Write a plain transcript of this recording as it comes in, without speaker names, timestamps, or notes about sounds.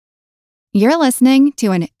You're listening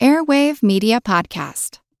to an Airwave Media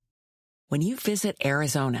Podcast. When you visit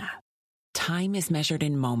Arizona, time is measured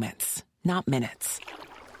in moments, not minutes.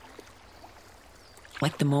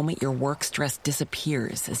 Like the moment your work stress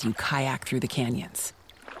disappears as you kayak through the canyons.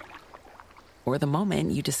 Or the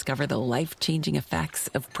moment you discover the life-changing effects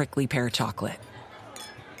of prickly pear chocolate.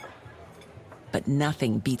 But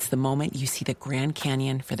nothing beats the moment you see the Grand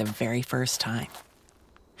Canyon for the very first time.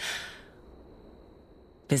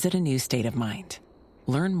 Visit a new state of mind.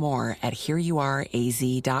 Learn more at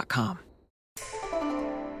hereyouareaz.com.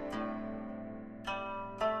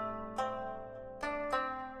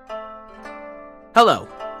 Hello,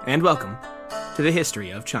 and welcome to the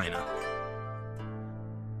History of China.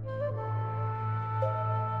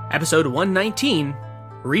 Episode 119,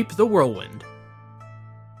 Reap the Whirlwind.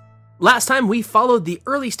 Last time we followed the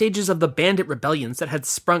early stages of the bandit rebellions that had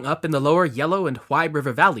sprung up in the lower Yellow and Huai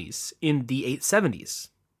River valleys in the 870s,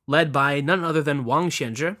 led by none other than Wang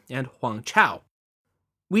Xianzhi and Huang Chao.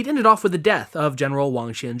 We'd ended off with the death of General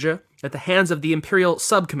Wang Xianzhi at the hands of the imperial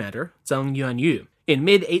sub-commander Zheng Yuanyu in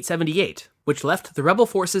mid-878, which left the rebel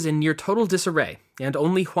forces in near total disarray, and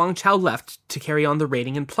only Huang Chao left to carry on the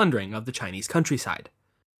raiding and plundering of the Chinese countryside.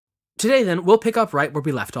 Today, then, we'll pick up right where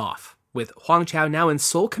we left off, with Huang Chao now in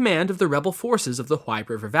sole command of the rebel forces of the Huai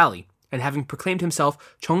River Valley, and having proclaimed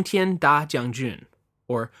himself Chongtian Da Jiangjun,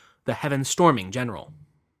 or the Heaven-Storming General.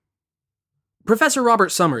 Professor Robert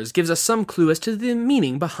Summers gives us some clue as to the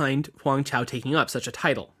meaning behind Huang Chao taking up such a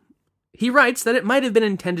title. He writes that it might have been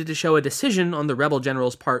intended to show a decision on the rebel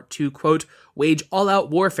general's part to, quote, wage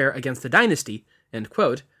all-out warfare against the dynasty, end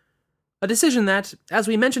quote, a decision that, as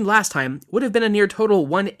we mentioned last time, would have been a near total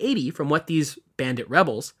 180 from what these bandit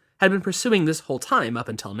rebels had been pursuing this whole time up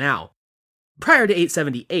until now. Prior to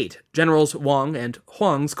 878, Generals Wang and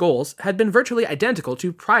Huang's goals had been virtually identical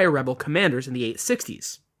to prior rebel commanders in the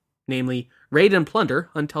 860s, namely, raid and plunder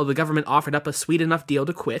until the government offered up a sweet enough deal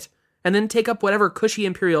to quit, and then take up whatever cushy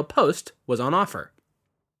imperial post was on offer.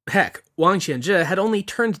 Heck, Wang Xianzhi had only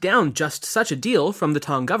turned down just such a deal from the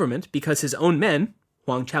Tang government because his own men,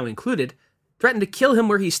 Huang Chao included, threatened to kill him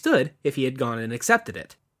where he stood if he had gone and accepted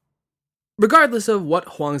it. Regardless of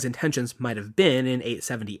what Huang's intentions might have been in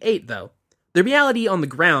 878, though, the reality on the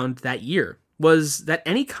ground that year was that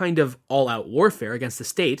any kind of all-out warfare against the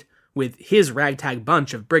state, with his ragtag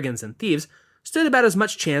bunch of brigands and thieves, stood about as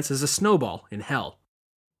much chance as a snowball in hell.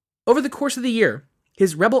 Over the course of the year,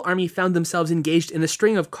 his rebel army found themselves engaged in a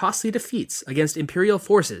string of costly defeats against imperial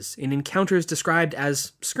forces in encounters described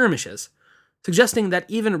as skirmishes, suggesting that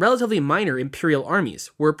even relatively minor imperial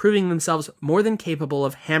armies were proving themselves more than capable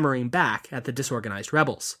of hammering back at the disorganized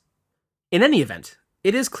rebels. In any event,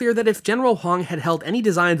 it is clear that if General Huang had held any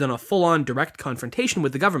designs on a full-on direct confrontation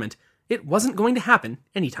with the government, it wasn't going to happen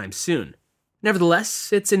anytime soon.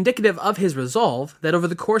 Nevertheless, it's indicative of his resolve that over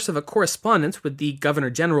the course of a correspondence with the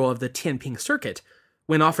Governor-General of the Tianping Circuit,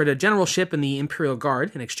 when offered a generalship in the Imperial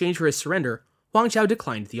Guard in exchange for his surrender, Huang Chao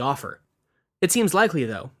declined the offer. It seems likely,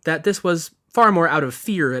 though, that this was far more out of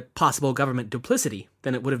fear at possible government duplicity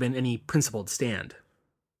than it would have been any principled stand.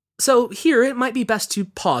 So here it might be best to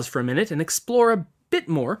pause for a minute and explore a bit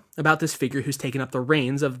more about this figure who's taken up the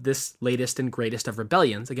reins of this latest and greatest of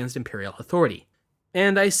rebellions against imperial authority.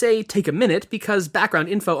 And I say take a minute because background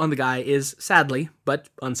info on the guy is, sadly, but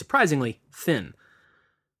unsurprisingly, thin.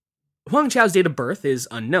 Huang Chao's date of birth is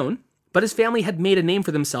unknown, but his family had made a name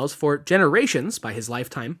for themselves for generations by his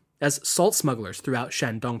lifetime as salt smugglers throughout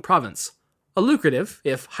Shandong province, a lucrative,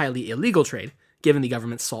 if highly illegal trade, given the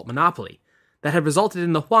government's salt monopoly, that had resulted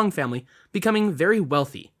in the Huang family becoming very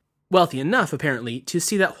wealthy. Wealthy enough, apparently, to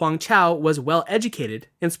see that Huang Chao was well educated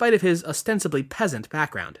in spite of his ostensibly peasant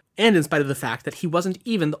background, and in spite of the fact that he wasn't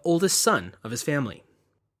even the oldest son of his family.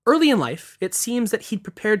 Early in life, it seems that he'd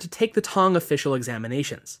prepared to take the Tang official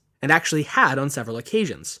examinations, and actually had on several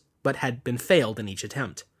occasions, but had been failed in each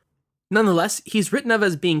attempt. Nonetheless, he's written of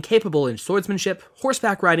as being capable in swordsmanship,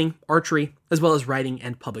 horseback riding, archery, as well as writing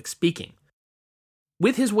and public speaking.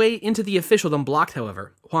 With his way into the officialdom blocked,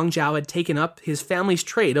 however, Huang Chao had taken up his family's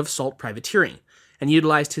trade of salt privateering, and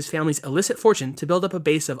utilized his family's illicit fortune to build up a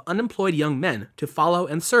base of unemployed young men to follow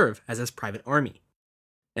and serve as his private army.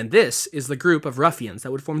 And this is the group of ruffians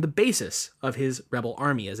that would form the basis of his rebel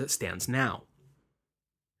army as it stands now.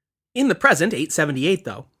 In the present 878,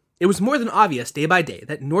 though, it was more than obvious day by day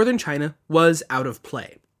that northern China was out of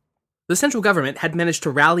play. The central government had managed to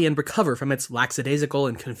rally and recover from its lackadaisical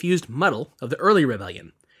and confused muddle of the early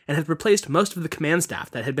rebellion, and had replaced most of the command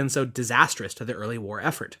staff that had been so disastrous to the early war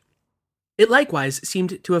effort. It likewise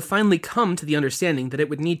seemed to have finally come to the understanding that it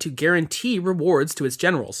would need to guarantee rewards to its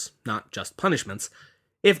generals, not just punishments,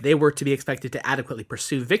 if they were to be expected to adequately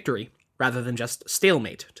pursue victory, rather than just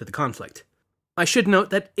stalemate to the conflict. I should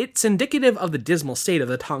note that it's indicative of the dismal state of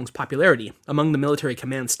the Tang's popularity among the military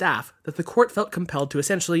command staff that the court felt compelled to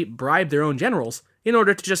essentially bribe their own generals in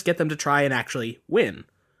order to just get them to try and actually win.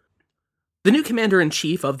 The new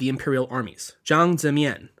commander-in-chief of the imperial armies, Zhang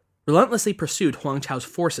Zimian, relentlessly pursued Huang Chao's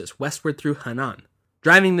forces westward through Henan,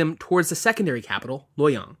 driving them towards the secondary capital,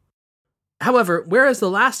 Luoyang. However, whereas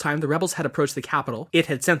the last time the rebels had approached the capital, it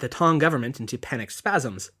had sent the Tang government into panic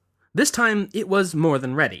spasms, this time it was more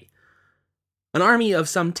than ready. An army of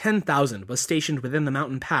some 10,000 was stationed within the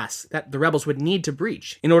mountain pass that the rebels would need to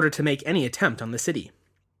breach in order to make any attempt on the city.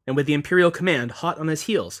 And with the imperial command hot on his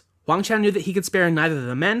heels, Huang Chao knew that he could spare neither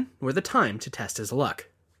the men nor the time to test his luck.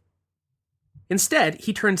 Instead,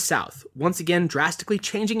 he turned south, once again drastically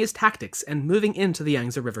changing his tactics and moving into the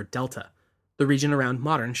Yangtze River Delta, the region around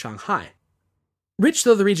modern Shanghai. Rich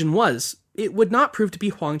though the region was, it would not prove to be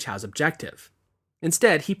Huang Chao's objective.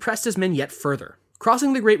 Instead, he pressed his men yet further,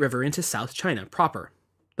 crossing the Great River into South China proper,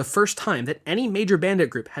 the first time that any major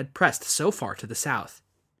bandit group had pressed so far to the south.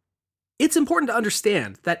 It's important to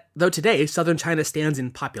understand that though today southern China stands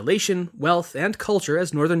in population, wealth, and culture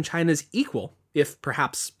as northern China's equal, if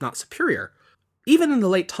perhaps not superior, even in the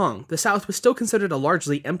late Tang, the south was still considered a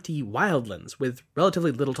largely empty wildlands with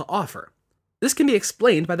relatively little to offer. This can be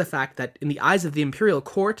explained by the fact that in the eyes of the imperial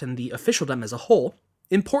court and the officialdom as a whole,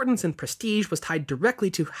 importance and prestige was tied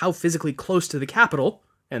directly to how physically close to the capital,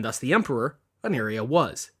 and thus the emperor, an area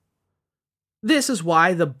was. This is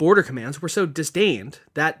why the border commands were so disdained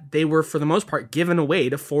that they were for the most part given away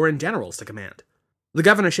to foreign generals to command. The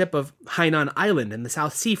governorship of Hainan Island in the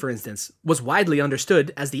South Sea, for instance, was widely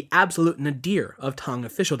understood as the absolute nadir of Tang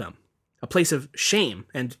officialdom, a place of shame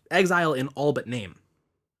and exile in all but name.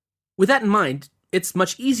 With that in mind, it's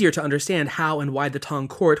much easier to understand how and why the Tang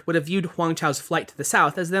court would have viewed Huang Chao's flight to the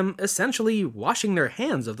south as them essentially washing their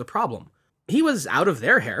hands of the problem. He was out of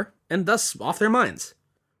their hair, and thus off their minds.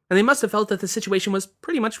 And they must have felt that the situation was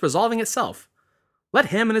pretty much resolving itself. Let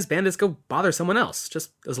him and his bandits go bother someone else,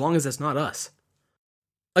 just as long as it's not us.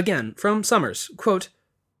 Again, from Summers, quote,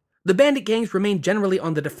 "The bandit gangs remained generally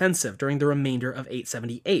on the defensive during the remainder of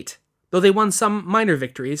 878, though they won some minor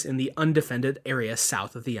victories in the undefended area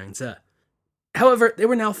south of the Yangtze. However, they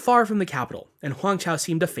were now far from the capital, and Huang Chao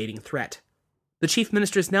seemed a fading threat. The chief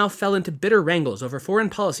ministers now fell into bitter wrangles over foreign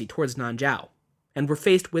policy towards Nanjiao, and were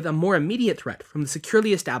faced with a more immediate threat from the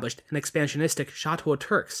securely established and expansionistic Chateau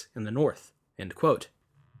Turks in the north." End quote.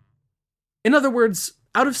 In other words,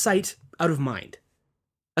 out of sight, out of mind.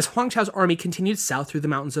 As Huang Chao's army continued south through the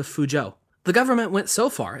mountains of Fuzhou, the government went so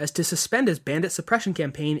far as to suspend its bandit suppression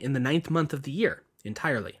campaign in the 9th month of the year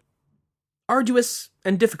entirely. Arduous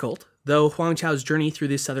and difficult, though Huang Chao's journey through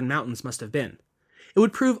these southern mountains must have been, it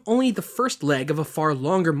would prove only the first leg of a far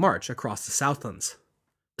longer march across the Southlands.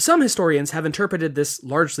 Some historians have interpreted this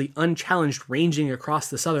largely unchallenged ranging across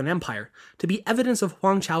the southern empire to be evidence of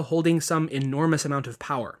Huang Chao holding some enormous amount of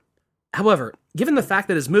power. However, given the fact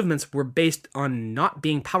that his movements were based on not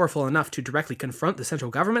being powerful enough to directly confront the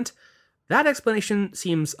central government, that explanation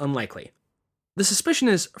seems unlikely. The suspicion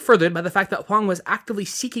is furthered by the fact that Huang was actively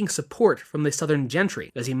seeking support from the southern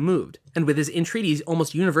gentry as he moved, and with his entreaties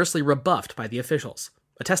almost universally rebuffed by the officials,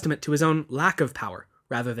 a testament to his own lack of power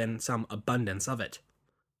rather than some abundance of it.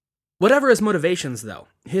 Whatever his motivations, though,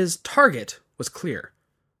 his target was clear.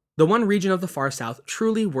 The one region of the far south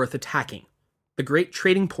truly worth attacking, the great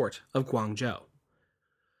trading port of Guangzhou.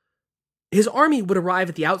 His army would arrive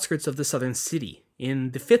at the outskirts of the southern city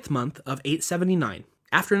in the 5th month of 879,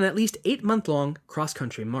 after an at least 8-month-long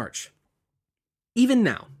cross-country march. Even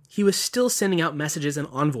now, he was still sending out messages and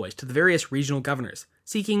envoys to the various regional governors,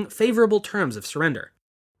 seeking favorable terms of surrender.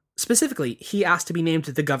 Specifically, he asked to be named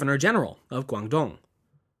the Governor-General of Guangdong.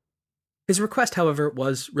 His request, however,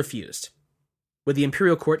 was refused, with the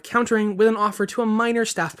imperial court countering with an offer to a minor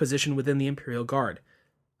staff position within the imperial guard,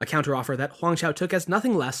 a counteroffer that Huang Chao took as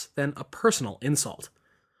nothing less than a personal insult.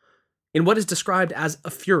 In what is described as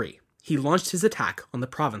a fury, he launched his attack on the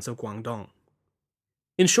province of Guangdong.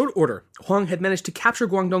 In short order, Huang had managed to capture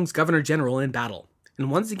Guangdong's governor-general in battle, and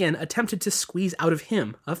once again attempted to squeeze out of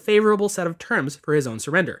him a favorable set of terms for his own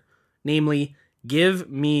surrender, namely, "Give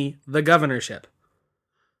me the governorship."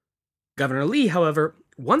 Governor Li, however,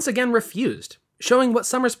 once again refused, showing what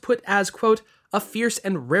Summers put as, quote, "a fierce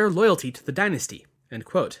and rare loyalty to the dynasty," end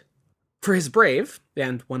quote. For his brave,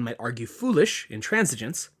 and one might argue foolish,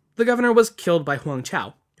 intransigence, the governor was killed by Huang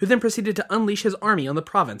Chao, who then proceeded to unleash his army on the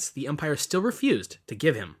province the empire still refused to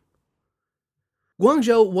give him.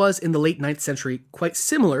 Guangzhou was in the late 9th century quite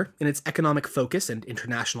similar in its economic focus and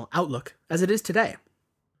international outlook as it is today.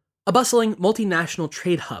 A bustling multinational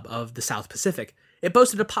trade hub of the South Pacific, It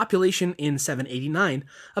boasted a population in 789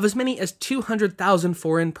 of as many as 200,000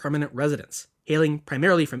 foreign permanent residents, hailing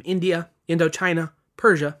primarily from India, Indochina,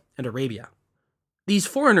 Persia, and Arabia. These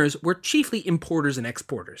foreigners were chiefly importers and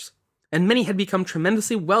exporters, and many had become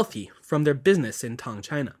tremendously wealthy from their business in Tang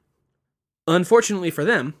China. Unfortunately for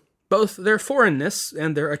them, both their foreignness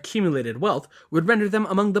and their accumulated wealth would render them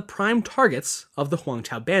among the prime targets of the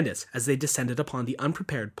Huangchao bandits as they descended upon the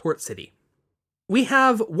unprepared port city. We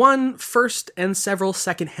have one first and several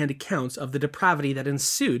second-hand accounts of the depravity that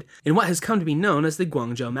ensued in what has come to be known as the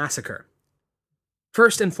Guangzhou Massacre.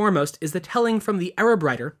 First and foremost is the telling from the Arab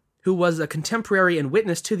writer, who was a contemporary and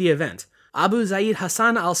witness to the event, Abu Zaid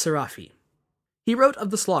Hassan al-Sarafi. He wrote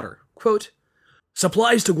of the slaughter, quote,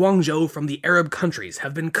 "Supplies to Guangzhou from the Arab countries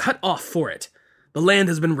have been cut off for it. The land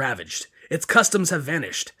has been ravaged, its customs have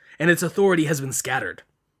vanished, and its authority has been scattered.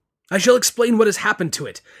 I shall explain what has happened to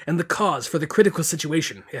it, and the cause for the critical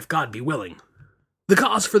situation, if God be willing. The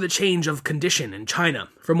cause for the change of condition in China,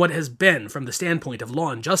 from what has been from the standpoint of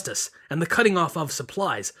law and justice, and the cutting off of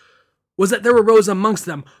supplies, was that there arose amongst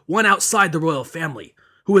them one outside the royal family,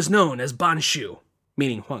 who was known as Ban Shu,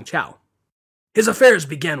 meaning Huang Chao. His affairs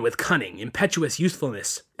began with cunning, impetuous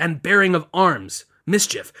youthfulness, and bearing of arms,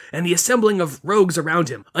 mischief, and the assembling of rogues around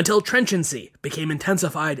him, until trenchancy became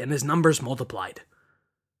intensified and his numbers multiplied.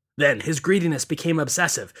 Then his greediness became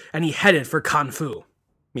obsessive, and he headed for Kanfu,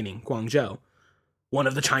 meaning Guangzhou, one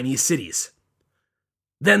of the Chinese cities.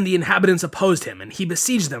 Then the inhabitants opposed him, and he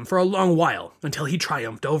besieged them for a long while, until he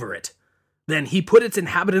triumphed over it. Then he put its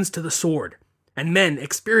inhabitants to the sword, and men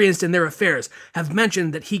experienced in their affairs have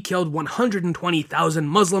mentioned that he killed 120,000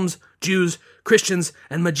 Muslims, Jews, Christians,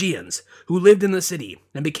 and Magians, who lived in the city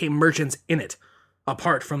and became merchants in it,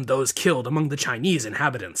 apart from those killed among the Chinese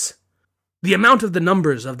inhabitants. The amount of the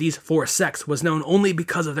numbers of these four sects was known only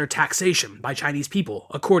because of their taxation by Chinese people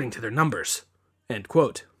according to their numbers." End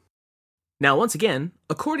quote. Now, once again,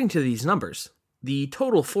 according to these numbers, the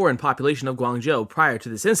total foreign population of Guangzhou prior to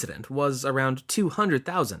this incident was around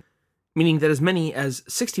 200,000, meaning that as many as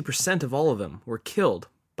 60% of all of them were killed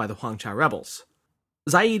by the Huangchao rebels.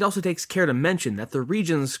 Zaid also takes care to mention that the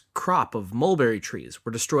region's crop of mulberry trees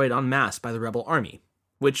were destroyed en masse by the rebel army,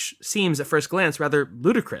 which seems at first glance rather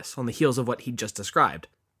ludicrous on the heels of what he just described.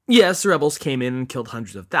 Yes, the rebels came in and killed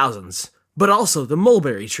hundreds of thousands, but also the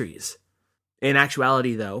mulberry trees. In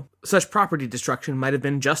actuality, though, such property destruction might have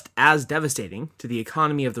been just as devastating to the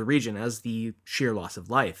economy of the region as the sheer loss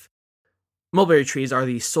of life. Mulberry trees are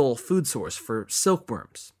the sole food source for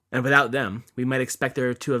silkworms, and without them, we might expect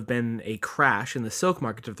there to have been a crash in the silk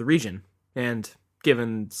market of the region, and,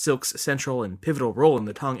 given silk's central and pivotal role in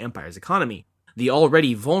the Tang Empire's economy, the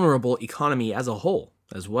already vulnerable economy as a whole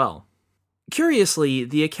as well. Curiously,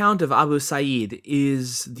 the account of Abu Sa'id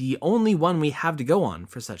is the only one we have to go on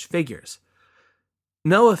for such figures.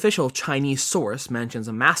 No official Chinese source mentions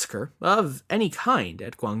a massacre of any kind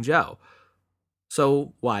at Guangzhou.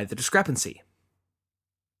 So why the discrepancy?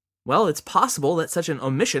 Well, it's possible that such an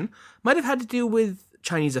omission might have had to do with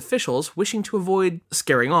Chinese officials wishing to avoid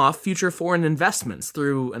scaring off future foreign investments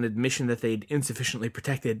through an admission that they'd insufficiently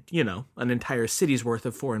protected, an entire city's worth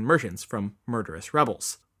of foreign merchants from murderous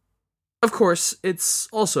rebels. Of course, it's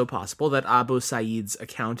also possible that Abu Sa'id's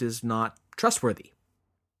account is not trustworthy.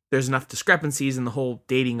 There's enough discrepancies in the whole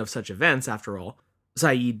dating of such events, after all.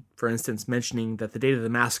 Sa'id, for instance, mentioning that the date of the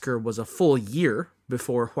massacre was a full year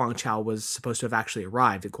before Huang Chao was supposed to have actually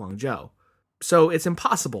arrived at Guangzhou. So it's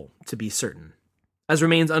impossible to be certain. As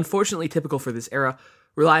remains unfortunately typical for this era,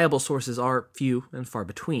 reliable sources are few and far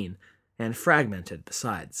between, and fragmented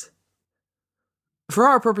besides. For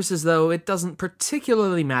our purposes, though, it doesn't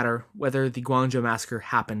particularly matter whether the Guangzhou massacre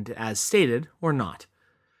happened as stated or not.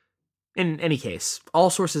 In any case, all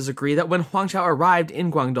sources agree that when Huang Chao arrived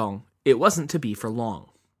in Guangdong, it wasn't to be for long.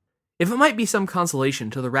 If it might be some consolation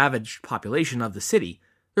to the ravaged population of the city,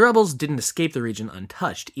 the rebels didn't escape the region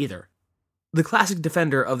untouched either. The classic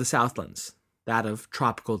defender of the Southlands, that of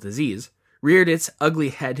tropical disease, reared its ugly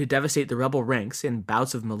head to devastate the rebel ranks in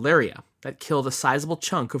bouts of malaria that killed a sizable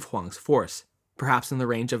chunk of Huang's force, perhaps in the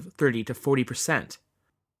range of 30 to 40%.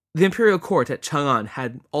 The imperial court at Chang'an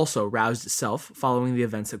had also roused itself following the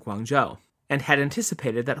events at Guangzhou, and had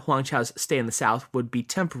anticipated that Huang Chao's stay in the south would be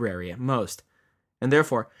temporary at most, and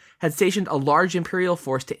therefore had stationed a large imperial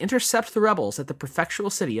force to intercept the rebels at the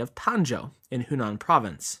prefectural city of Tanzhou in Hunan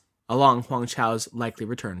province, along Huang Chao's likely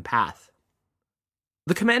return path.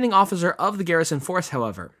 The commanding officer of the garrison force,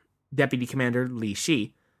 however, Deputy Commander Li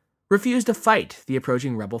Shi, refused to fight the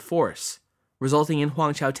approaching rebel force, resulting in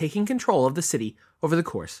Huang Chao taking control of the city over the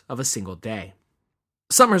course of a single day.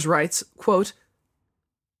 Summers writes, quote,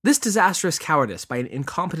 This disastrous cowardice by an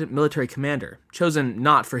incompetent military commander, chosen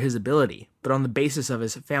not for his ability, but on the basis of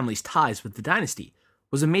his family's ties with the dynasty,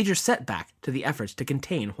 was a major setback to the efforts to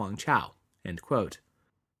contain Huang Chao. End quote.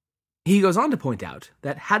 He goes on to point out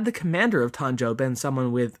that had the commander of Tanzhou been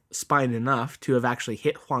someone with spine enough to have actually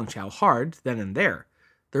hit Huang Chao hard then and there,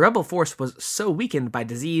 the rebel force was so weakened by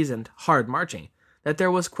disease and hard marching that there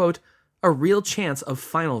was, quote, a real chance of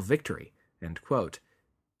final victory, end quote.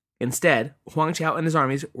 Instead, Huang Chao and his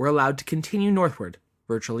armies were allowed to continue northward,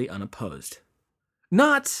 virtually unopposed.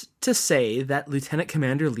 Not to say that Lieutenant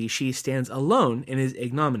Commander Li Shi stands alone in his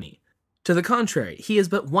ignominy. To the contrary, he is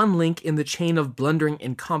but one link in the chain of blundering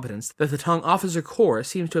incompetence that the Tang officer corps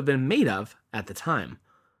seems to have been made of at the time.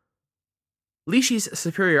 Li Shi's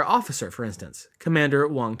superior officer, for instance, Commander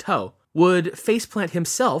Wang To, would faceplant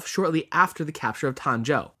himself shortly after the capture of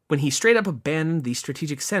Tanzhou, when he straight up abandoned the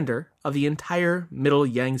strategic center of the entire middle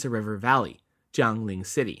Yangtze River Valley, Jiangling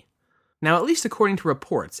City. Now, at least according to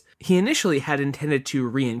reports, he initially had intended to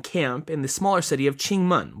re-encamp in the smaller city of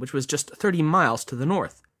Qingmen, which was just 30 miles to the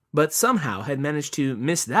north, but somehow had managed to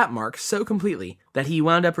miss that mark so completely that he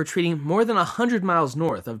wound up retreating more than 100 miles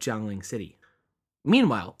north of Jiangling City.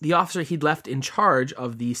 Meanwhile, the officer he'd left in charge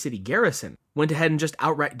of the city garrison went ahead and just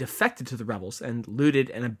outright defected to the rebels and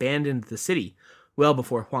looted and abandoned the city well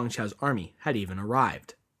before Huang Chao's army had even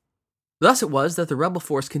arrived. Thus it was that the rebel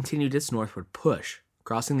force continued its northward push,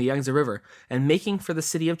 crossing the Yangtze River and making for the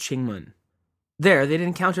city of Qingmen. There, they'd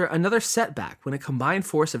encounter another setback when a combined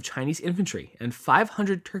force of Chinese infantry and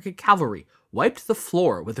 500 Turkic cavalry wiped the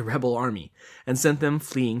floor with the rebel army and sent them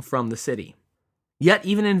fleeing from the city. Yet,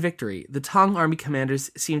 even in victory, the Tang army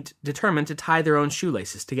commanders seemed determined to tie their own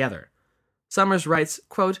shoelaces together. Summers writes,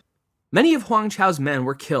 quote, "Many of Huang Chao's men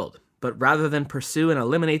were killed, but rather than pursue and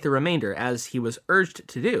eliminate the remainder as he was urged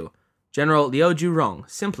to do, General Liu Jurong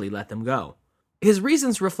simply let them go. His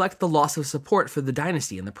reasons reflect the loss of support for the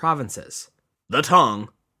dynasty in the provinces. The Tang,"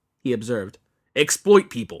 he observed,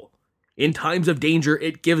 "exploit people. In times of danger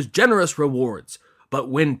it gives generous rewards, but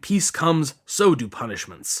when peace comes, so do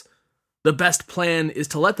punishments. The best plan is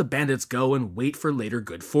to let the bandits go and wait for later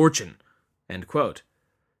good fortune." End quote.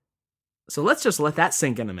 So let's just let that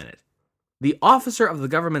sink in a minute. The officer of the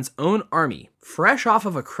government's own army, fresh off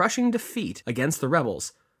of a crushing defeat against the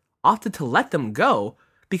rebels, opted to let them go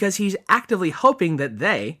because he's actively hoping that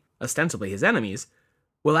they, ostensibly his enemies,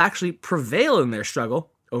 will actually prevail in their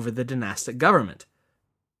struggle over the dynastic government.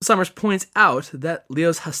 Summers points out that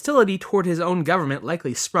Liu's hostility toward his own government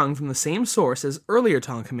likely sprung from the same source as earlier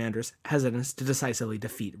Tang commanders' hesitance to decisively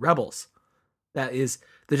defeat rebels. That is,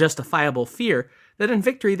 the justifiable fear that in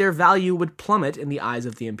victory their value would plummet in the eyes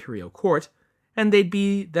of the imperial court, and they'd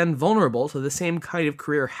be then vulnerable to the same kind of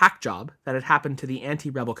career hack job that had happened to the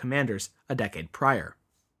anti-rebel commanders a decade prior.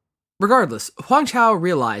 Regardless, Huang Chao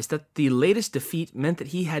realized that the latest defeat meant that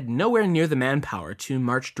he had nowhere near the manpower to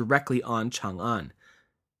march directly on Chang'an,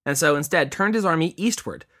 and so instead turned his army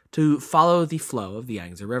eastward to follow the flow of the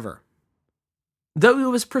Yangtze River. Though he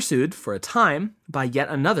was pursued for a time by yet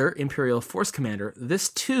another imperial force commander, this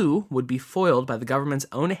too would be foiled by the government's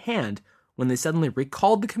own hand when they suddenly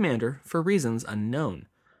recalled the commander for reasons unknown,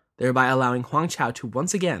 thereby allowing Huang Chao to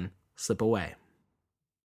once again slip away.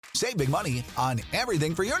 Save big money on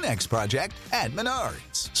everything for your next project at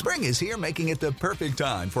Menards. Spring is here, making it the perfect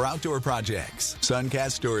time for outdoor projects.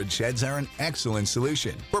 Suncast storage sheds are an excellent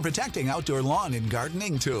solution for protecting outdoor lawn and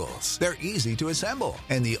gardening tools. They're easy to assemble,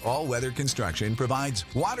 and the all-weather construction provides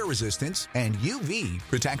water resistance and UV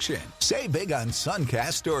protection. Save big on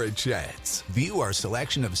Suncast storage sheds. View our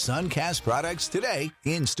selection of Suncast products today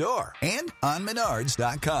in-store and on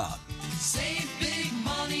Menards.com. Save big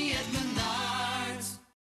money at Menards.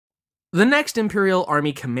 The next Imperial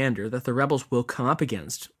Army commander that the rebels will come up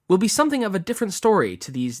against will be something of a different story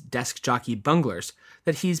to these desk jockey bunglers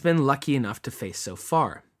that he's been lucky enough to face so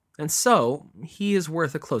far, and so he is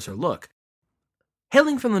worth a closer look.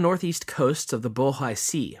 Hailing from the northeast coasts of the Bohai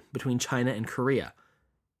Sea between China and Korea,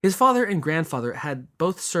 his father and grandfather had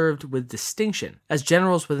both served with distinction as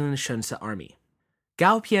generals within the Shunsa army.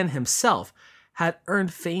 Gao Pian himself had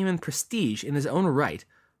earned fame and prestige in his own right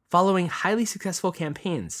following highly successful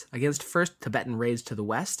campaigns against first Tibetan raids to the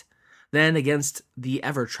west, then against the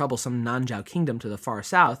ever-troublesome Nanzhao kingdom to the far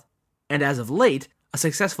south, and as of late, a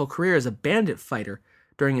successful career as a bandit fighter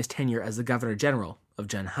during his tenure as the governor-general of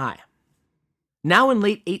Zhenhai. Now in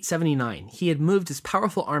late 879, he had moved his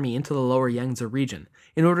powerful army into the lower Yangtze region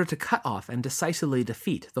in order to cut off and decisively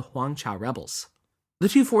defeat the Huang Chao rebels. The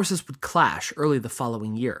two forces would clash early the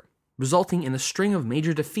following year, resulting in a string of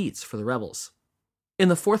major defeats for the rebels. In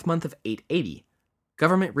the fourth month of 880,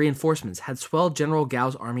 government reinforcements had swelled General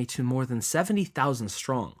Gao's army to more than 70,000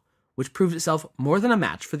 strong, which proved itself more than a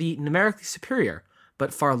match for the numerically superior,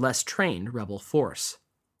 but far less trained rebel force.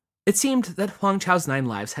 It seemed that Huang Chao's 9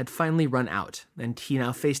 lives had finally run out, and he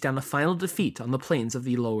now faced down a final defeat on the plains of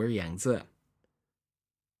the lower Yangtze.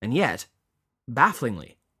 And yet,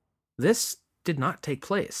 bafflingly, this did not take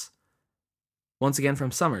place. Once again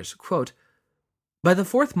from Summers, quote, "By the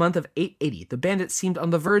 4th month of 880, the bandits seemed on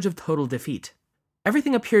the verge of total defeat.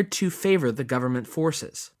 Everything appeared to favor the government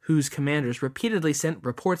forces, whose commanders repeatedly sent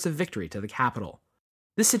reports of victory to the capital.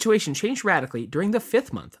 This situation changed radically during the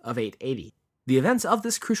 5th month of 880. The events of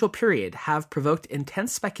this crucial period have provoked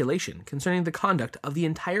intense speculation concerning the conduct of the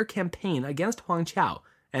entire campaign against Huang Chao,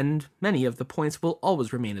 and many of the points will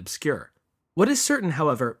always remain obscure. What is certain,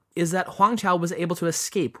 however, is that Huang Chao was able to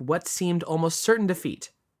escape what seemed almost certain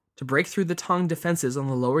defeat, to break through the Tang defenses on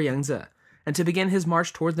the lower Yangtze, and to begin his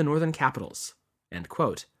march toward the northern capitals." End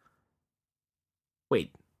quote.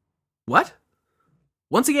 Wait, what?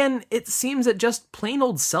 Once again, it seems that just plain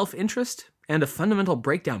old self-interest and a fundamental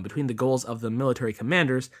breakdown between the goals of the military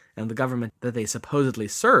commanders and the government that they supposedly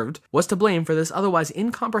served was to blame for this otherwise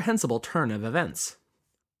incomprehensible turn of events.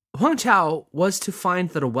 Huang Chao was to find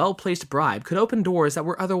that a well-placed bribe could open doors that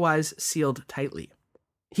were otherwise sealed tightly.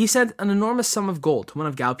 He sent an enormous sum of gold to one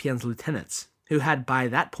of Gao Pian's lieutenants, who had by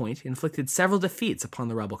that point inflicted several defeats upon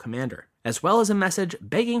the rebel commander, as well as a message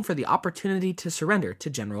begging for the opportunity to surrender to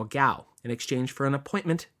General Gao in exchange for an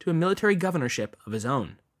appointment to a military governorship of his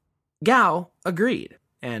own. Gao agreed,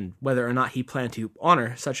 and whether or not he planned to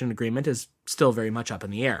honor such an agreement is still very much up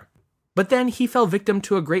in the air. But then he fell victim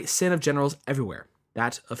to a great sin of generals everywhere,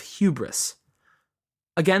 that of hubris.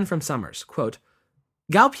 Again from Summers, quote,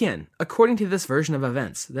 "Gao Pian, according to this version of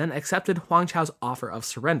events, then accepted Huang Chao's offer of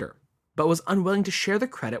surrender, but was unwilling to share the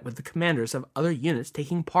credit with the commanders of other units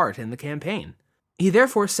taking part in the campaign. He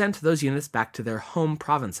therefore sent those units back to their home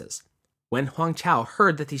provinces. When Huang Chao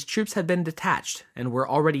heard that these troops had been detached and were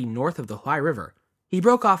already north of the Huai River, he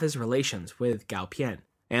broke off his relations with Gao Pian,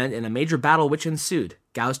 and in a major battle which ensued,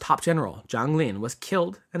 Gao's top general, Zhang Lin, was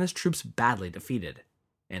killed and his troops badly defeated."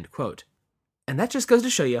 End quote. And that just goes to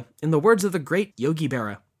show you, in the words of the great Yogi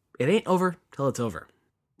Berra, it ain't over till it's over.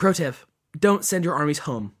 Pro tip, don't send your armies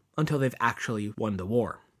home until they've actually won the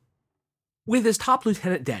war. With his top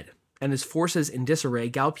lieutenant dead and his forces in disarray,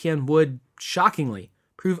 Gao Pian would, shockingly,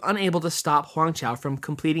 prove unable to stop Huang Chao from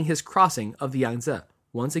completing his crossing of the Yangtze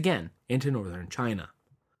once again into northern China.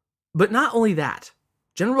 But not only that,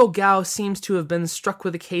 General Gao seems to have been struck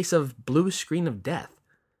with a case of blue screen of death,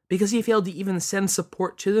 because he failed to even send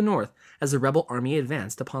support to the north as the rebel army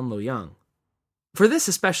advanced upon Luoyang. For this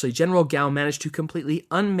especially, General Gao managed to completely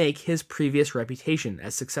unmake his previous reputation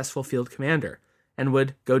as successful field commander, and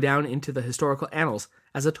would go down into the historical annals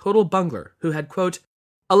as a total bungler who had, quote,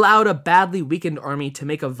 "allowed a badly weakened army to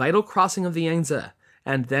make a vital crossing of the Yangtze,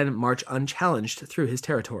 and then march unchallenged through his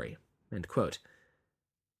territory." End quote.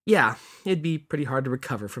 Yeah, it'd be pretty hard to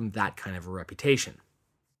recover from that kind of a reputation.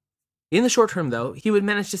 In the short term, though, he would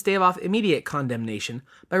manage to stave off immediate condemnation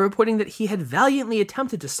by reporting that he had valiantly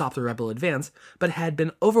attempted to stop the rebel advance, but had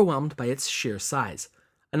been overwhelmed by its sheer size,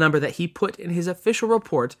 a number that he put in his official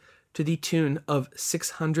report to the tune of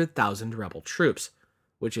 600,000 rebel troops,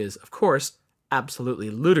 which is, of course, absolutely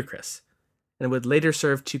ludicrous, and would later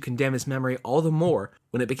serve to condemn his memory all the more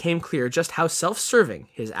when it became clear just how self-serving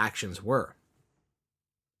his actions were.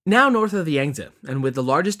 Now north of the Yangtze, and with the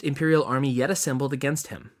largest imperial army yet assembled against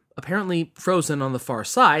him, apparently frozen on the far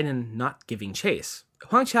side and not giving chase,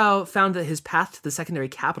 Huang Chao found that his path to the secondary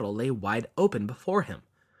capital lay wide open before him.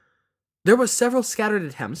 There were several scattered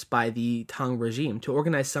attempts by the Tang regime to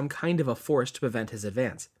organize some kind of a force to prevent his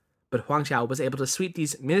advance, but Huang Chao was able to sweep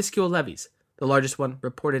these minuscule levies, the largest one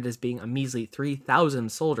reported as being a measly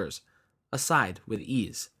 3,000 soldiers, aside with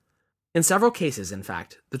ease. In several cases, in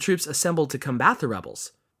fact, the troops assembled to combat the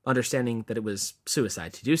rebels, understanding that it was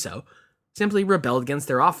suicide to do so, simply rebelled against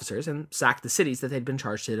their officers and sacked the cities that they'd been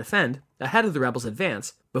charged to defend ahead of the rebels'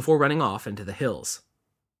 advance before running off into the hills.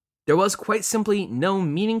 There was quite simply no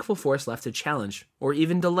meaningful force left to challenge or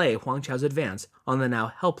even delay Huang Chao's advance on the now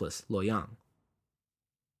helpless Luoyang.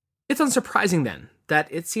 It's unsurprising, then, that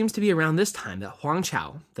it seems to be around this time that Huang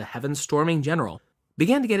Chao, the heaven-storming general,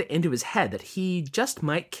 began to get it into his head that he just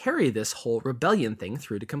might carry this whole rebellion thing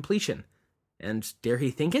through to completion, and, dare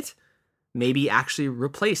he think it, maybe actually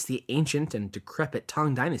replace the ancient and decrepit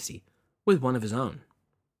Tang dynasty with one of his own.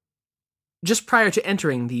 Just prior to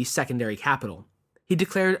entering the secondary capital, he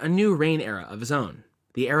declared a new reign era of his own,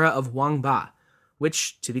 the era of Wang Ba,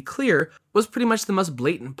 which, to be clear, was pretty much the most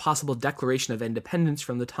blatant possible declaration of independence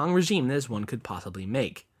from the Tang regime as one could possibly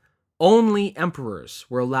make. Only emperors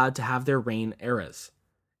were allowed to have their reign eras,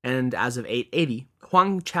 and as of 880,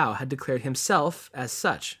 Huang Chao had declared himself as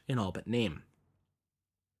such in all but name.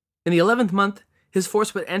 In the 11th month, his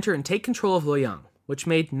force would enter and take control of Luoyang, which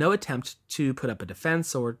made no attempt to put up a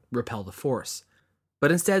defense or repel the force,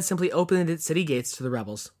 but instead simply opened its city gates to the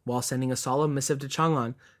rebels while sending a solemn missive to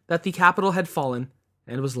Chang'an that the capital had fallen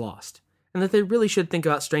and was lost, and that they really should think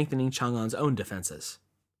about strengthening Chang'an's own defenses.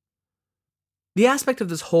 The aspect of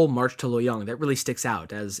this whole march to Luoyang that really sticks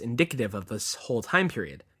out as indicative of this whole time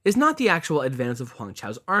period is not the actual advance of Huang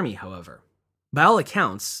Chao's army, however. By all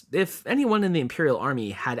accounts, if anyone in the imperial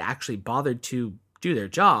army had actually bothered to do their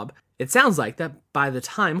job, it sounds like that by the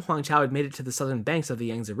time Huang Chao had made it to the southern banks of the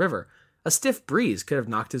Yangtze River, a stiff breeze could have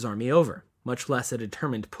knocked his army over, much less a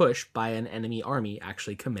determined push by an enemy army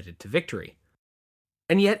actually committed to victory.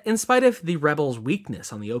 And yet, in spite of the rebels'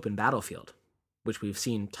 weakness on the open battlefield, which we've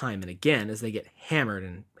seen time and again as they get hammered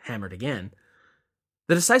and hammered again,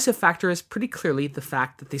 the decisive factor is pretty clearly the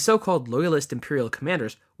fact that the so-called loyalist imperial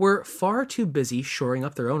commanders were far too busy shoring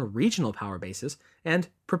up their own regional power bases and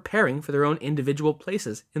preparing for their own individual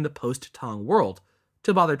places in the post-Tang world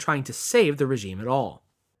to bother trying to save the regime at all.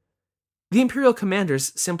 The imperial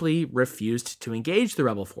commanders simply refused to engage the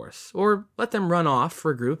rebel force, or let them run off,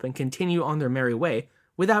 regroup, and continue on their merry way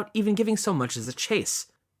without even giving so much as a chase.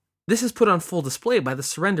 This is put on full display by the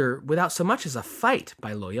surrender without so much as a fight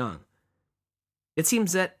by Luoyang. It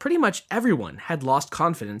seems that pretty much everyone had lost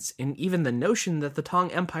confidence in even the notion that the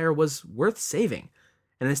Tang Empire was worth saving,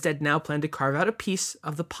 and instead now planned to carve out a piece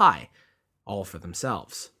of the pie, all for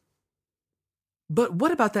themselves. But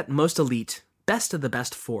what about that most elite, best of the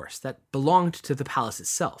best force that belonged to the palace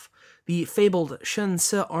itself, the fabled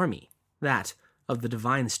Shense army, that of the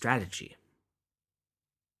divine strategy?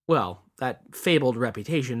 Well, that fabled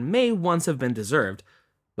reputation may once have been deserved,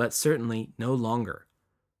 but certainly no longer.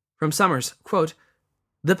 From Summers, quote,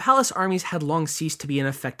 "The palace armies had long ceased to be an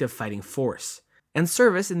effective fighting force, and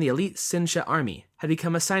service in the elite Xinshi army had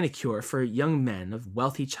become a sinecure for young men of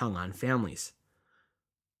wealthy Chang'an families.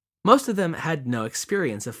 Most of them had no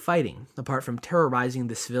experience of fighting, apart from terrorizing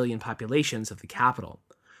the civilian populations of the capital.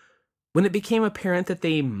 When it became apparent that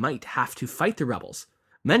they might have to fight the rebels,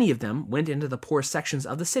 many of them went into the poor sections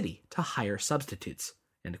of the city to hire substitutes."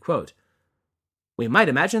 End quote. We might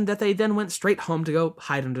imagine that they then went straight home to go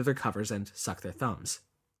hide under their covers and suck their thumbs.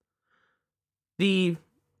 The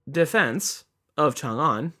defense of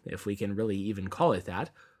Chang'an, if we can really even call it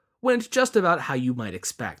that, went just about how you might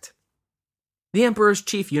expect. The emperor's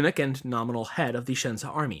chief eunuch and nominal head of the Shense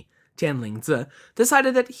army, Tianlingzi,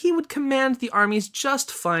 decided that he would command the armies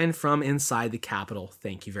just fine from inside the capital,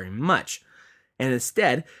 thank you very much, and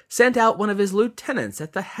instead sent out one of his lieutenants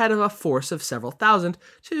at the head of a force of several thousand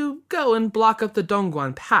to go and block up the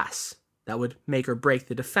Dongguan Pass that would make or break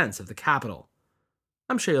the defense of the capital.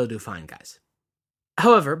 I'm sure you'll do fine, guys.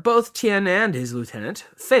 However, both Tian and his lieutenant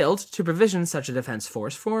failed to provision such a defense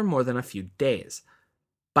force for more than a few days.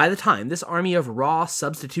 By the time this army of raw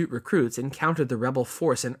substitute recruits encountered the rebel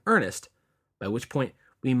force in earnest, by which point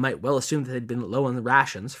we might well assume that they'd been low on the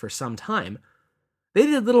rations for some time, they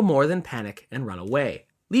did little more than panic and run away,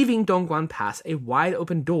 leaving Dongguan Pass a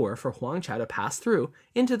wide-open door for Huang Chao to pass through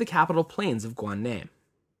into the capital plains of Guanne.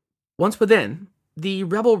 Once within, the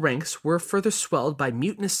rebel ranks were further swelled by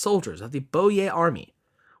mutinous soldiers of the Boye army,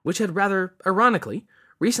 which had rather ironically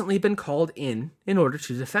recently been called in order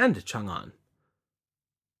to defend Chang'an.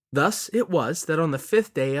 Thus it was that on the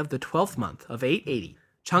 5th day of the 12th month of 880,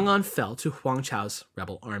 Chang'an fell to Huang Chao's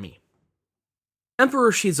rebel army.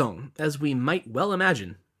 Emperor Shizong, as we might well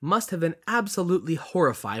imagine, must have been absolutely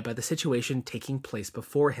horrified by the situation taking place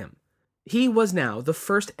before him. He was now the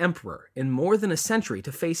first emperor in more than a century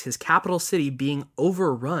to face his capital city being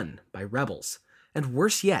overrun by rebels, and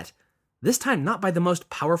worse yet, this time not by the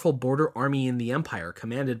most powerful border army in the empire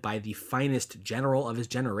commanded by the finest general of his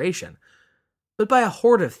generation, but by a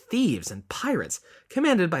horde of thieves and pirates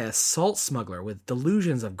commanded by a salt smuggler with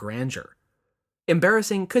delusions of grandeur.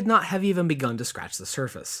 Embarrassing could not have even begun to scratch the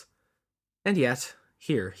surface. And yet,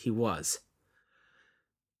 here he was.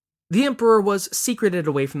 The emperor was secreted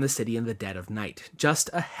away from the city in the dead of night, just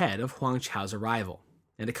ahead of Huang Chao's arrival,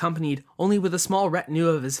 and accompanied only with a small retinue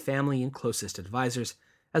of his family and closest advisors,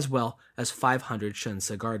 as well as 500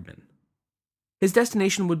 Shense guardmen. His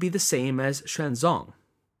destination would be the same as Xuanzong,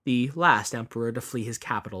 the last emperor to flee his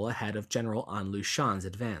capital ahead of General An Lushan's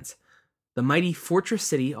advance, the mighty fortress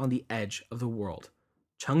city on the edge of the world,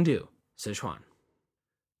 Chengdu, Sichuan.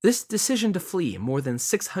 This decision to flee more than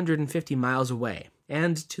 650 miles away,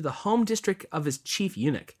 and to the home district of his chief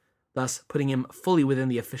eunuch, thus putting him fully within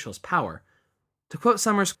the official's power, to quote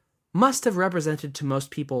Summers, must have represented to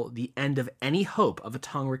most people the end of any hope of a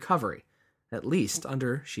Tang recovery, at least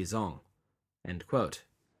under Xizong. End quote.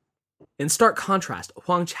 In stark contrast,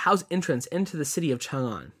 Huang Chao's entrance into the city of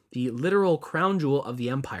Chang'an, the literal crown jewel of the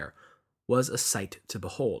empire, was a sight to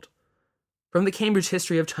behold. From the Cambridge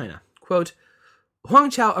History of China, quote, Huang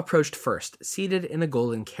Chao approached first, seated in a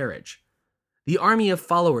golden carriage. The army of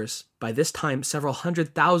followers, by this time several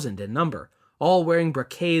 100,000 in number, all wearing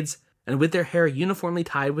brocades and with their hair uniformly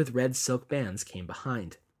tied with red silk bands, came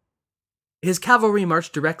behind. His cavalry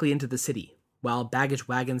marched directly into the city, while baggage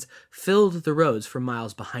wagons filled the roads for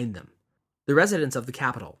miles behind them. The residents of the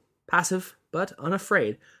capital, passive but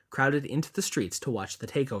unafraid, crowded into the streets to watch the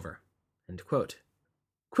takeover. End quote.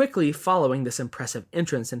 Quickly following this impressive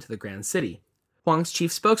entrance into the grand city, Huang's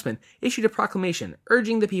chief spokesman issued a proclamation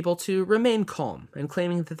urging the people to remain calm and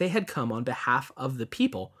claiming that they had come on behalf of the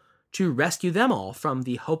people to rescue them all from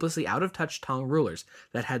the hopelessly out-of-touch Tang rulers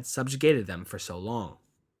that had subjugated them for so long.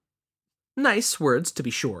 Nice words, to be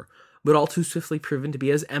sure, but all too swiftly proven to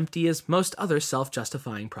be as empty as most other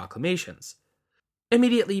self-justifying proclamations.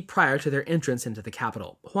 Immediately prior to their entrance into the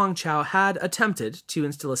capital, Huang Chao had attempted to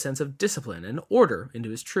instill a sense of discipline and order into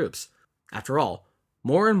his troops. After all,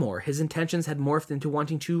 more and more his intentions had morphed into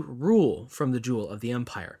wanting to rule from the jewel of the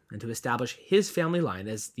empire and to establish his family line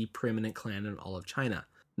as the preeminent clan in all of China,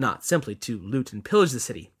 not simply to loot and pillage the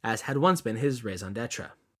city, as had once been his raison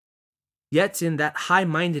d'etre. Yet in that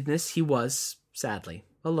high-mindedness he was, sadly,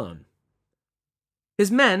 alone. His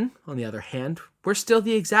men, on the other hand, were still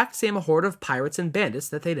the exact same horde of pirates and bandits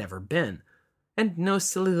that they'd ever been, and no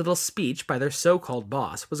silly little speech by their so-called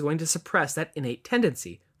boss was going to suppress that innate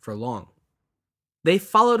tendency for long. They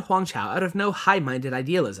followed Huang Chao out of no high-minded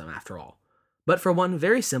idealism, after all, but for one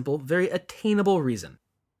very simple, very attainable reason: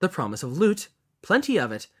 the promise of loot, plenty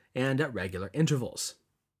of it, and at regular intervals.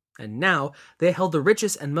 And now they held the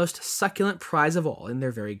richest and most succulent prize of all in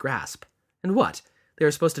their very grasp. And what? They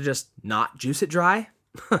were supposed to just not juice it dry?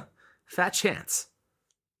 Fat chance.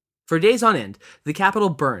 For days on end, the capital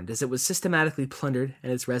burned as it was systematically plundered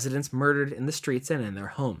and its residents murdered in the streets and in their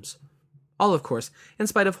homes. All, of course, in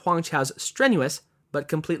spite of Huang Chao's strenuous but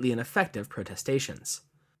completely ineffective protestations.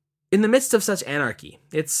 In the midst of such anarchy,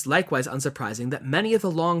 it's likewise unsurprising that many of the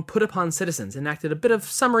long put-upon citizens enacted a bit of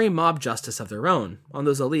summary mob justice of their own on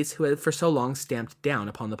those elites who had for so long stamped down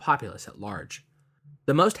upon the populace at large.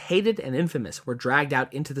 The most hated and infamous were dragged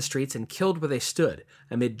out into the streets and killed where they stood,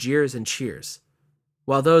 amid jeers and cheers,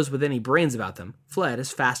 while those with any brains about them fled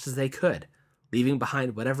as fast as they could, leaving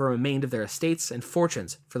behind whatever remained of their estates and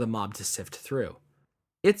fortunes for the mob to sift through.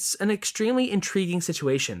 It's an extremely intriguing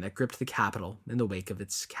situation that gripped the capital in the wake of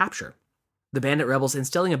its capture. The bandit rebels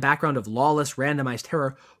instilling a background of lawless, randomized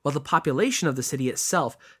terror, while the population of the city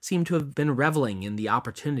itself seemed to have been reveling in the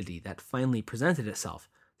opportunity that finally presented itself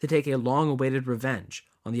to take a long-awaited revenge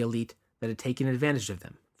on the elite that had taken advantage of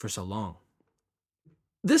them for so long.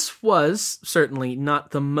 This was certainly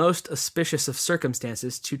not the most auspicious of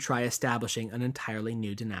circumstances to try establishing an entirely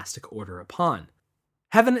new dynastic order upon.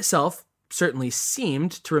 Heaven itself certainly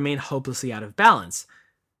seemed to remain hopelessly out of balance,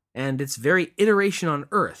 and its very iteration on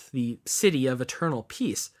earth, the city of eternal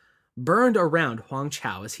peace, burned around Huang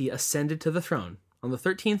Chao as he ascended to the throne on the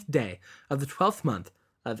 13th day of the 12th month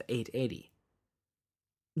of 880.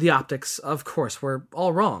 The optics, of course, were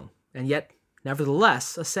all wrong, and yet,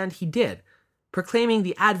 nevertheless, ascend he did, proclaiming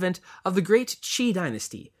the advent of the great Qi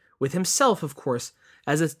dynasty, with himself, of course,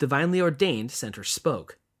 as its divinely ordained center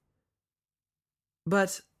spoke.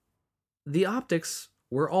 But the optics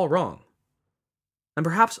were all wrong, and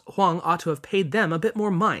perhaps Huang ought to have paid them a bit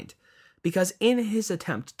more mind, because in his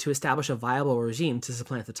attempt to establish a viable regime to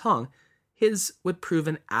supplant the Tang, his would prove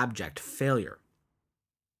an abject failure.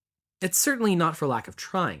 It's certainly not for lack of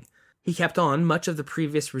trying. He kept on much of the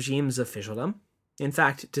previous regime's officialdom, in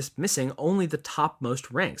fact, dismissing only the topmost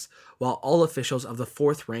ranks, while all officials of the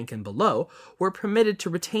 4th rank and below were permitted to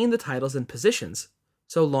retain the titles and positions,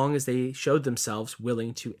 so long as they showed themselves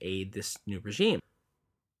willing to aid this new regime.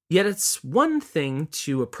 Yet it's one thing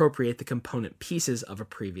to appropriate the component pieces of a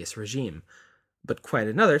previous regime, but quite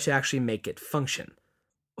another to actually make it function.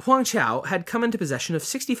 Huang Chao had come into possession of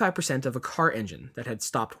 65% of a car engine that had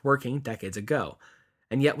stopped working decades ago,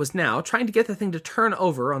 and yet was now trying to get the thing to turn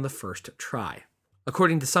over on the first try.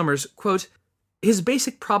 According to Summers, quote, his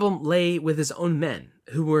basic problem lay with his own men,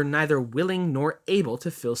 who were neither willing nor able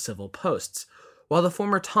to fill civil posts, while the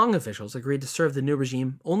former Tang officials agreed to serve the new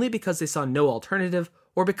regime only because they saw no alternative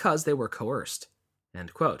or because they were coerced.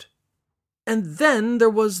 End quote. And then there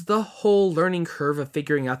was the whole learning curve of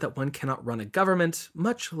figuring out that one cannot run a government,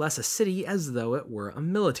 much less a city, as though it were a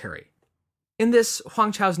military. In this,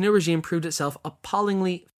 Huang Chao's new regime proved itself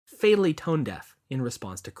appallingly fatally tone-deaf in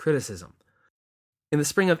response to criticism. In the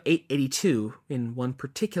spring of 882, in one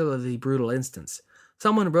particularly brutal instance,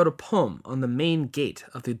 someone wrote a poem on the main gate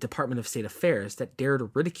of the Department of State Affairs that dared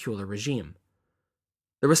ridicule the regime.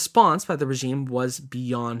 The response by the regime was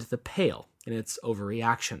beyond the pale in its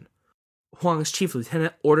overreaction. Huang's chief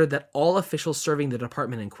lieutenant ordered that all officials serving the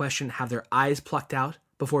department in question have their eyes plucked out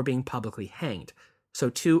before being publicly hanged. So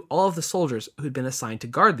too all of the soldiers who'd been assigned to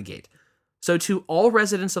guard the gate. So too all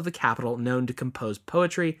residents of the capital known to compose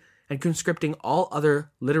poetry, and conscripting all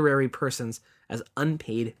other literary persons as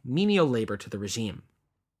unpaid menial labor to the regime.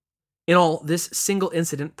 In all, this single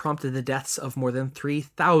incident prompted the deaths of more than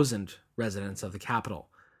 3,000 residents of the capital,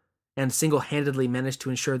 and single-handedly managed to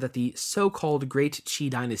ensure that the so-called Great Qi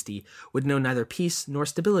dynasty would know neither peace nor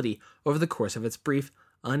stability over the course of its brief,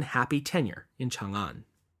 unhappy tenure in Chang'an.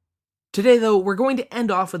 Today, though, we're going to end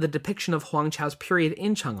off with a depiction of Huang Chao's period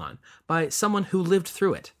in Chang'an by someone who lived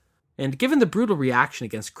through it. And given the brutal reaction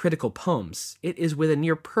against critical poems, it is with a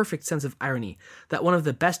near-perfect sense of irony that one of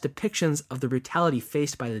the best depictions of the brutality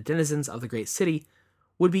faced by the denizens of the great city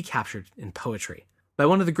would be captured in poetry, by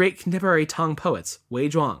one of the great contemporary Tang poets, Wei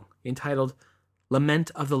Zhuang, entitled Lament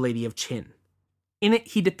of the Lady of Qin. In it,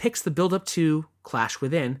 he depicts the build-up to, clash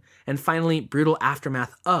within, and finally brutal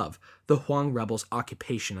aftermath of the Huang rebels'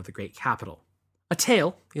 occupation of the great capital. A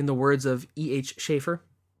tale, in the words of E.H. Schaeffer,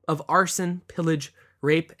 of arson, pillage,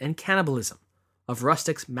 rape, and cannibalism, of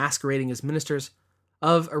rustics masquerading as ministers,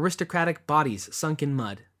 of aristocratic bodies sunk in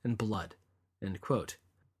mud and blood." End quote.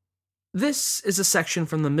 This is a section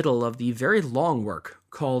from the middle of the very long work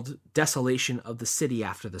called Desolation of the City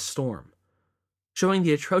After the Storm, showing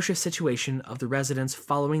the atrocious situation of the residents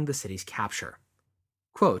following the city's capture.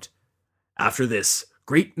 Quote, "After this,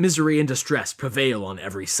 great misery and distress prevail on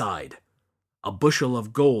every side. A bushel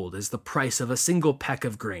of gold is the price of a single peck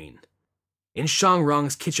of grain. In Shang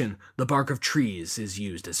Rong's kitchen, the bark of trees is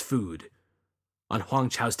used as food. On Huang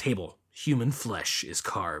Chao's table, human flesh is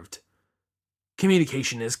carved.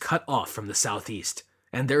 Communication is cut off from the southeast,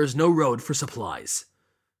 and there is no road for supplies.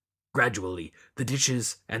 Gradually, the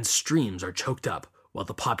ditches and streams are choked up while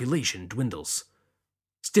the population dwindles.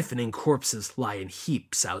 Stiffening corpses lie in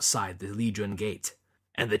heaps outside the Lijun Gate,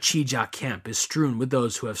 and the Qijia camp is strewn with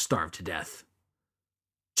those who have starved to death.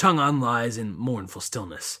 Chang'an lies in mournful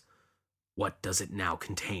stillness. What does it now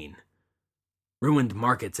contain? Ruined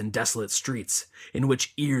markets and desolate streets, in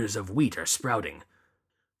which ears of wheat are sprouting.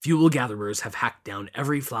 Fuel gatherers have hacked down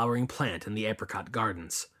every flowering plant in the apricot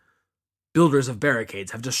gardens. Builders of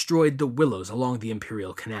barricades have destroyed the willows along the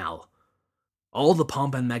imperial canal. All the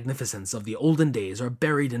pomp and magnificence of the olden days are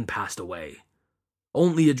buried and passed away.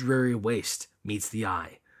 Only a dreary waste meets the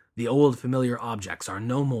eye. The old familiar objects are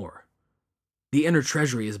no more. The inner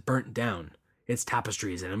treasury is burnt down, its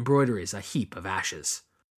tapestries and embroideries a heap of ashes.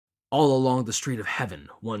 All along the street of heaven,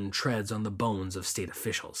 one treads on the bones of state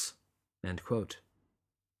officials." End quote.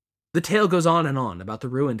 The tale goes on and on about the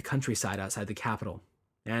ruined countryside outside the capital,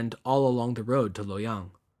 and all along the road to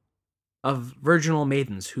Luoyang, of virginal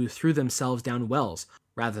maidens who threw themselves down wells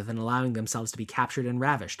rather than allowing themselves to be captured and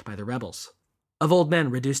ravished by the rebels, of old men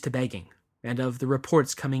reduced to begging, and of the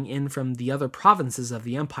reports coming in from the other provinces of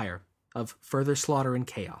the empire of further slaughter and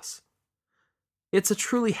chaos. It's a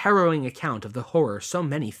truly harrowing account of the horror so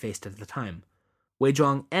many faced at the time. Wei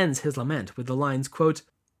Zhuang ends his lament with the lines, quote,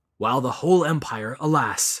 "While the whole empire,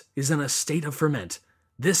 alas, is in a state of ferment,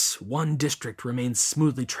 this one district remains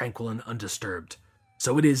smoothly tranquil and undisturbed.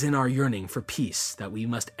 So it is in our yearning for peace that we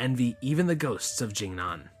must envy even the ghosts of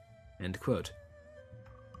Jingnan." End quote.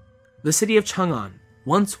 The city of Chang'an,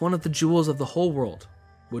 once one of the jewels of the whole world,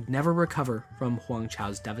 would never recover from Huang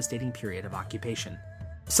Chao's devastating period of occupation.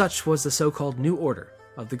 Such was the so-called New Order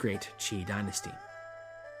of the Great Qi dynasty.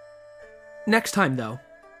 Next time, though,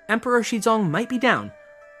 Emperor Xizong might be down,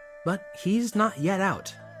 but he's not yet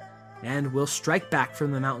out, and will strike back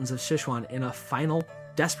from the mountains of Sichuan in a final,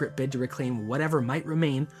 desperate bid to reclaim whatever might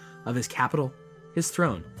remain of his capital, his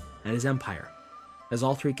throne, and his empire, as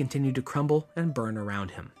all three continue to crumble and burn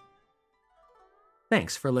around him.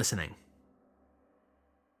 Thanks for listening.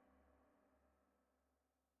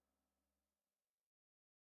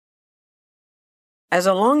 As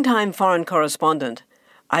a long-time foreign correspondent,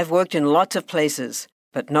 I've worked in lots of places,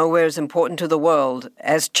 but nowhere as important to the world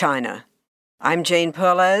as China. I'm Jane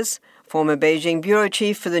Perlez, former Beijing bureau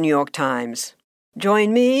chief for the New York Times.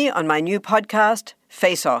 Join me on my new podcast,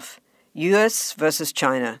 Face Off, US versus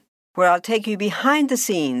China, where I'll take you behind the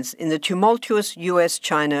scenes in the tumultuous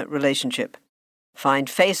US-China relationship. Find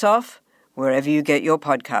Face Off wherever you get your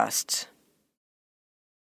podcasts.